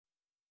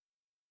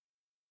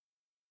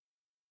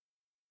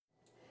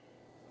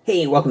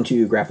Hey, welcome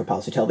to Graphic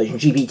Policy Television,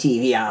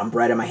 GPTV. I'm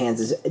Brett, and my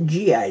hands is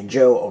G.I.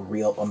 Joe, a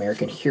Real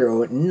American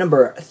Hero,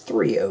 number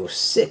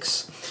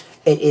 306.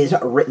 It is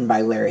written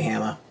by Larry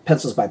Hama,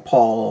 pencils by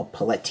Paul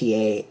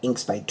Pelletier,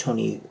 inks by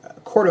Tony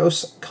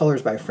Koros,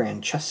 colors by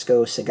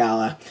Francesco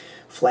Segala,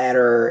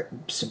 flatter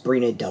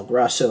Sabrina del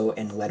Grosso,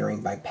 and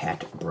lettering by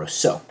Pat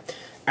Brosseau.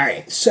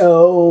 Alright,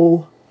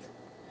 so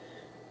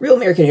Real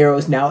American Hero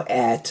is now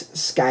at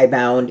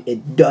Skybound.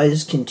 It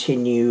does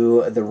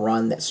continue the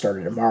run that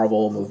started at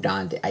Marvel, moved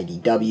on to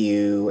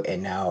IDW,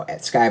 and now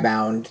at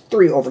Skybound.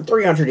 Over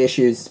 300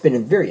 issues. It's been a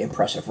very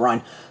impressive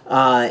run.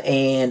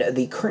 And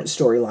the current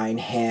storyline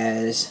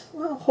has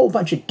a whole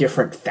bunch of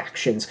different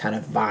factions kind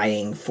of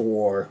vying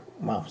for,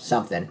 well,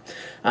 something.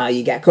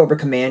 You got Cobra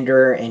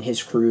Commander and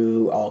his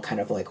crew all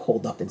kind of like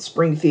holed up in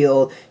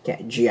Springfield. You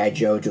got G.I.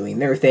 Joe doing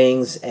their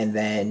things, and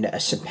then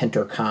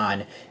Serpentor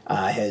Khan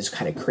has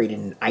kind of created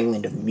an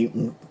island of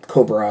mutant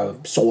Cobra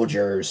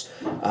soldiers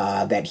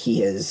that he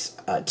has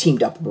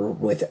teamed up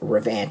with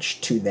Revenge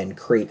to then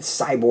create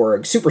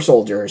cyborg super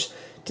soldiers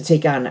to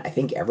take on, I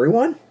think,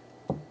 everyone.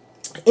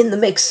 In the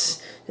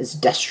mix is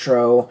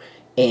Destro,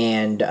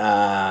 and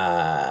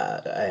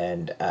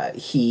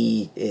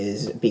he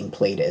is being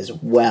played as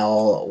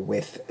well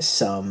with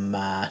some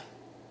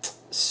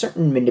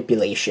certain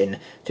manipulation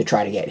to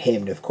try to get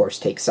him to, of course,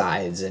 take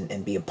sides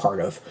and be a part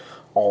of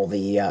all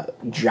the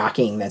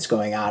jockeying that's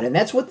going on. And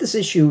that's what this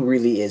issue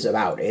really is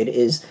about. It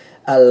is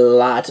a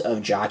lot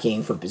of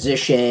jockeying for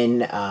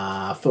position,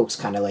 folks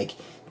kind of like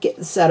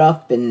getting set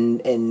up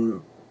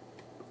and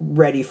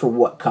ready for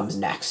what comes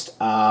next.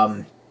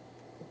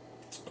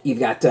 You've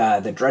got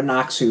the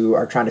Dreadnoks, who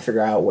are trying to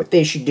figure out what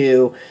they should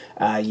do.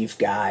 You've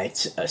got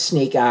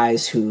Snake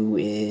Eyes, who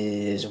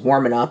is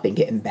warming up and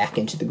getting back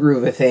into the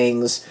groove of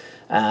things.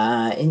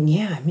 And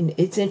yeah, I mean,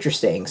 it's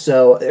interesting.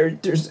 So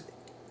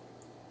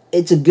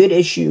it's a good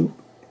issue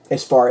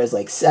as far as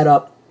like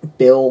setup,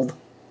 build.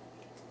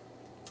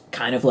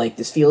 Kind of like,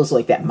 this feels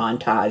like that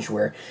montage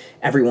where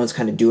everyone's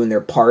kind of doing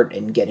their part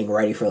and getting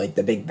ready for like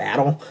the big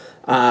battle.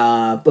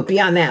 But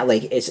beyond that,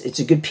 like, it's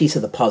a good piece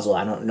of the puzzle.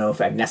 I don't know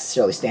if I'd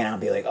necessarily stand out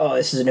and be like, oh,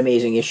 this is an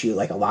amazing issue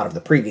like a lot of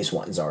the previous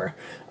ones are.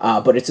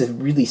 But it's a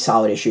really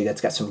solid issue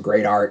that's got some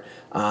great art,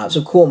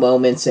 some cool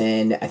moments,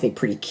 and I think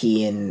pretty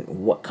key in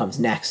what comes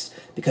next,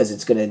 because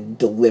it's going to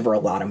deliver a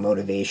lot of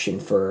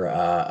motivation for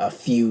a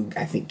few,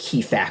 I think,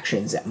 key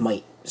factions that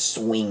might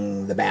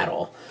swing the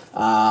battle.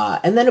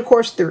 And then, of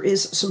course, there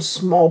is some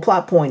small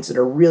plot points that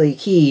are really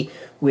key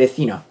with,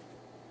 you know,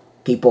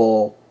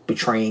 people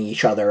betraying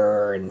each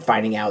other and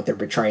finding out they're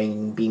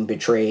being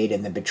betrayed,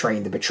 and then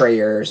betraying the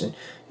betrayers. And,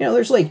 you know,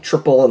 there's like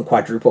triple and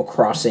quadruple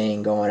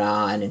crossing going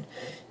on, and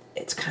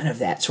it's kind of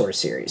that sort of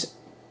series.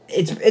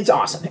 It's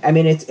awesome. I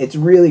mean, it's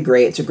really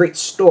great. It's a great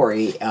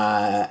story.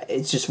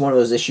 It's just one of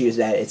those issues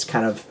that it's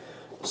kind of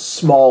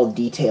small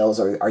details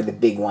are the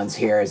big ones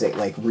here, as it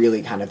like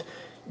really kind of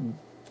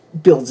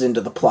builds into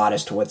the plot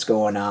as to what's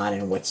going on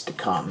and what's to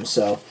come.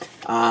 So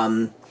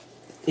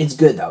it's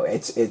good, though.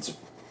 It's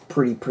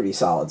pretty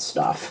solid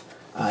stuff.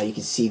 You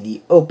can see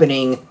the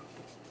opening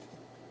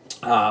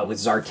with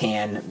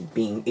Zartan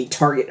being a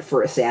target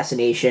for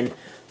assassination.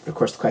 But of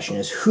course, the question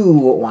is, who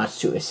wants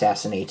to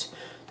assassinate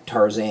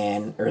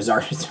Zartan?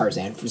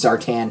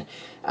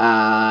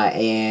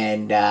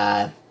 And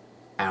I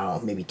don't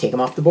know, maybe take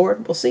him off the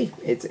board. We'll see.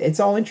 It's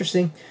all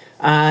interesting.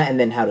 And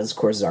then how does, of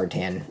course,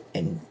 Zartan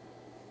and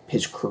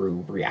his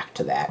crew react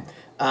to that?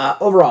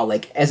 Overall,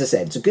 like, as I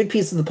said, it's a good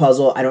piece of the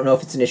puzzle. I don't know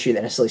if it's an issue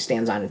that necessarily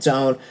stands on its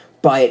own,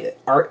 but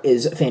art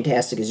is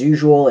fantastic as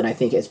usual, and I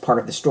think as part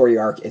of the story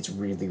arc, it's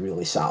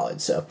really solid.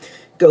 So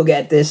go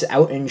get this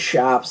out in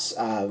shops.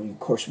 Of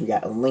course, we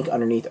got a link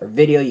underneath our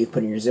video. You can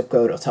put in your zip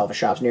code. It'll tell if a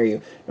shop's near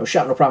you. No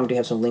shop, no problem. We do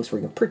have some links where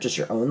you can purchase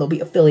your own. There'll be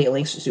affiliate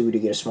links, so we do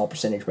get a small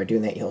percentage by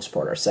doing that. You'll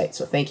support our site,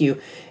 so thank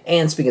you.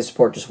 And speaking of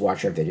support, just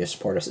watch our videos.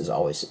 Support us as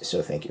always,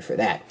 so thank you for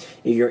that.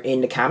 If you're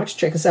into comics,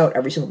 check us out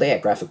every single day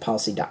at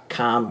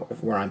graphicpolicy.com.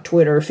 We're on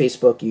Twitter,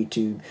 Facebook,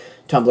 YouTube,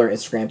 Tumblr,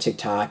 Instagram,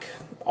 TikTok,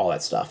 all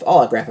that stuff.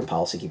 All at Graphic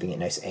Policy, keeping it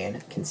nice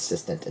and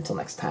consistent. Until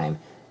next time,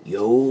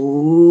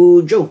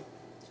 yo, Joe,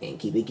 and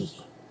keep it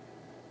geeky.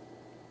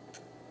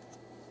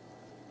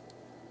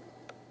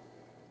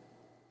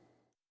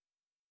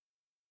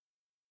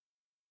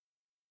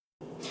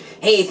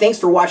 Hey, thanks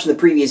for watching the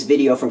previous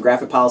video from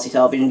Graphic Policy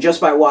Television. Just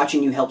by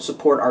watching, you help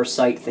support our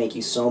site. Thank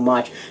you so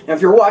much. Now,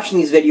 if you're watching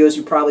these videos,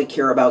 you probably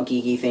care about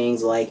geeky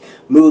things like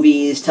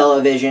movies,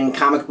 television,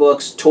 comic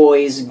books,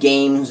 toys,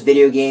 games,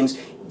 video games,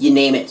 you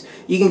name it.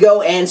 You can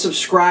go and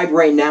subscribe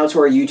right now to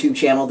our YouTube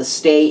channel to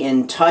stay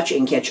in touch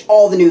and catch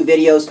all the new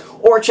videos,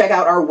 or check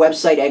out our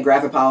website at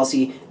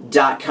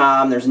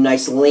graphicpolicy.com. There's a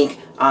nice link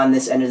on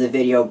this end of the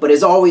video. But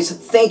as always,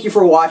 thank you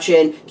for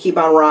watching. Keep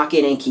on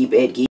rocking and keep it geeky.